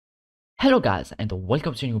Hello guys and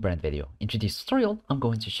welcome to a new brand video. In today's tutorial, I'm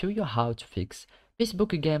going to show you how to fix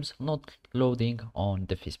Facebook games not loading on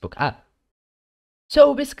the Facebook app.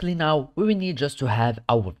 So basically now we will need just to have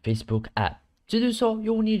our Facebook app. To do so,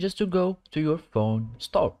 you will need just to go to your phone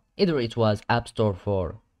store. Either it was App Store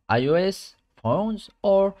for iOS phones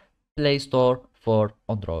or Play Store for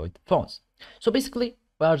Android phones. So basically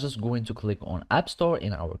we are just going to click on App Store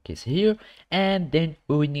in our case here, and then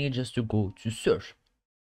we will need just to go to search.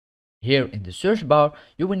 Here in the search bar,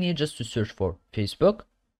 you will need just to search for Facebook,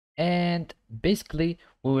 and basically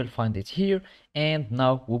we will find it here. And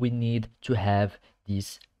now we will need to have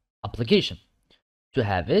this application. To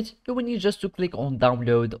have it, you will need just to click on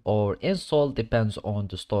download or install, depends on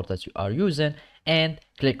the store that you are using, and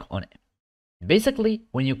click on it. Basically,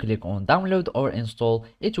 when you click on download or install,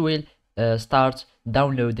 it will start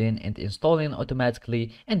downloading and installing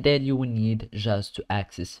automatically, and then you will need just to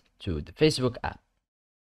access to the Facebook app.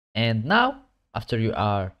 And now, after you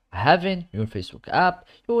are having your Facebook app,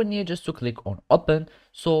 you will need just to click on open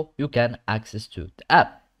so you can access to the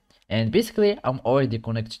app. And basically, I'm already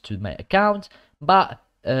connected to my account, but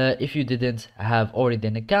if you didn't have already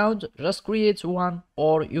an account, just create one,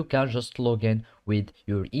 or you can just log in with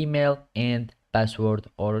your email and password,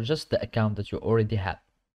 or just the account that you already have.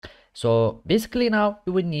 So basically now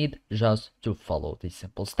you will need just to follow these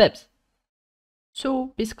simple steps.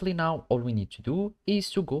 So basically now all we need to do is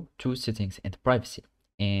to go to settings and privacy,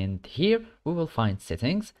 and here we will find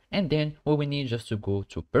settings, and then we will need just to go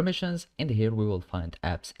to permissions, and here we will find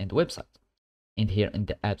apps and websites. And here in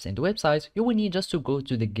the apps and websites you will need just to go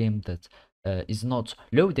to the game that is not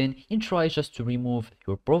loading and try just to remove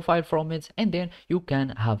your profile from it, and then you can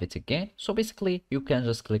have it again. So basically you can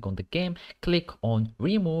just click on the game, click on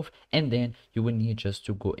remove, and then you will need just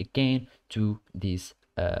to go again to this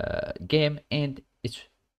game, and it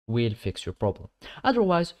will fix your problem.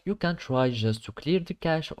 Otherwise you can try just to clear the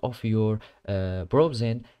cache of your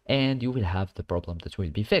browsing, and you will have the problem that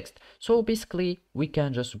will be fixed. So basically we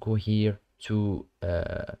can just go here to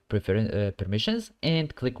permissions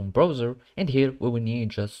and click on browser, and here we will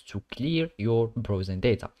need just to clear your browsing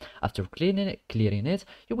data. After clearing it,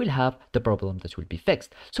 you will have the problem that will be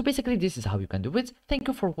fixed. So basically this is how you can do it. Thank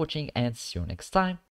you for watching and see you next time.